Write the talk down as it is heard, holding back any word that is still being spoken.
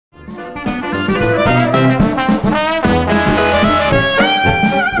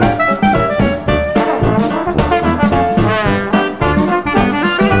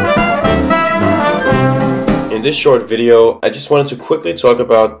In this short video, I just wanted to quickly talk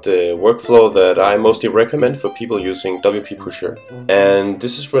about the workflow that I mostly recommend for people using WP Pusher. And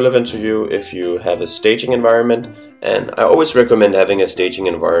this is relevant to you if you have a staging environment, and I always recommend having a staging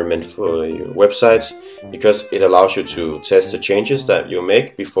environment for your websites because it allows you to test the changes that you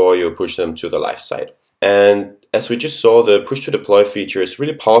make before you push them to the live site. And as we just saw, the push to deploy feature is a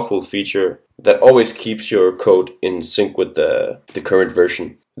really powerful feature that always keeps your code in sync with the current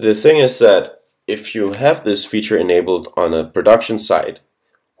version. The thing is that if you have this feature enabled on a production site,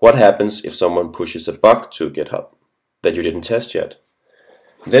 what happens if someone pushes a bug to GitHub that you didn't test yet?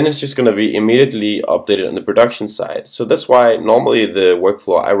 Then it's just going to be immediately updated on the production side. So that's why normally the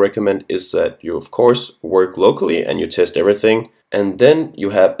workflow I recommend is that you of course work locally and you test everything, and then you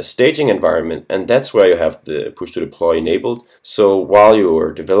have a staging environment, and that's where you have the push to deploy enabled. So while you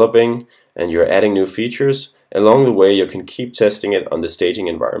are developing and you're adding new features, along the way you can keep testing it on the staging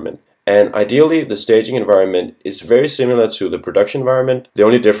environment. And ideally, the staging environment is very similar to the production environment. The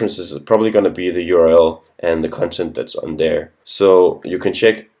only difference is probably going to be the URL and the content that's on there. So you can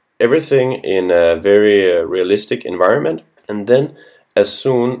check everything in a very realistic environment. And then as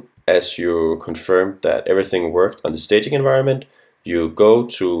soon as you confirm that everything worked on the staging environment, you go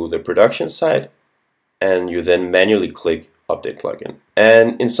to the production side and you then manually click Update Plugin.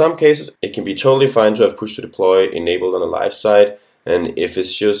 And in some cases, it can be totally fine to have push to deploy enabled on a live site. And if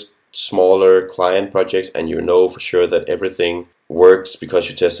it's just smaller client projects and you know for sure that everything works because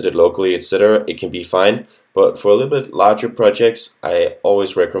you tested it locally, etc., it can be fine. But for a little bit larger projects, I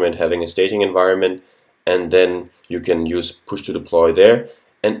always recommend having a staging environment, and then you can use push to deploy there.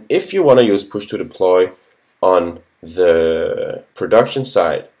 And if you want to use push to deploy on the production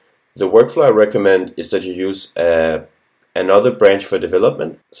side, the workflow I recommend is that you use another branch for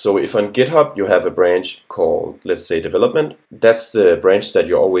development. So if on GitHub you have a branch called, let's say, development, that's the branch that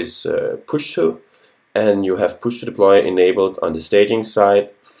you always push to, and you have push to deploy enabled on the staging side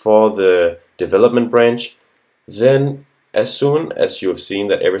for the development branch. Then as soon as you have seen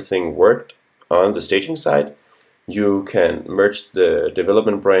that everything worked on the staging side, you can merge the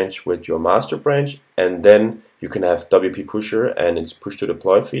development branch with your master branch, and then you can have WP Pusher and its push to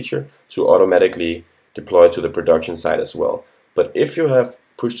deploy feature to automatically deploy to the production side as well. But if you have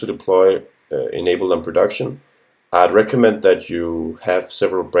push to deploy enabled on production, I'd recommend that you have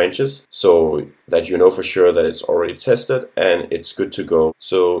several branches so that you know for sure that it's already tested and it's good to go.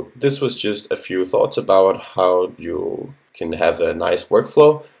 So this was just a few thoughts about how you can have a nice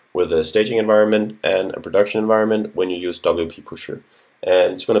workflow with a staging environment and a production environment when you use WP Pusher.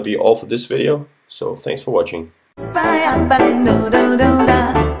 And it's going to be all for this video, so thanks for watching.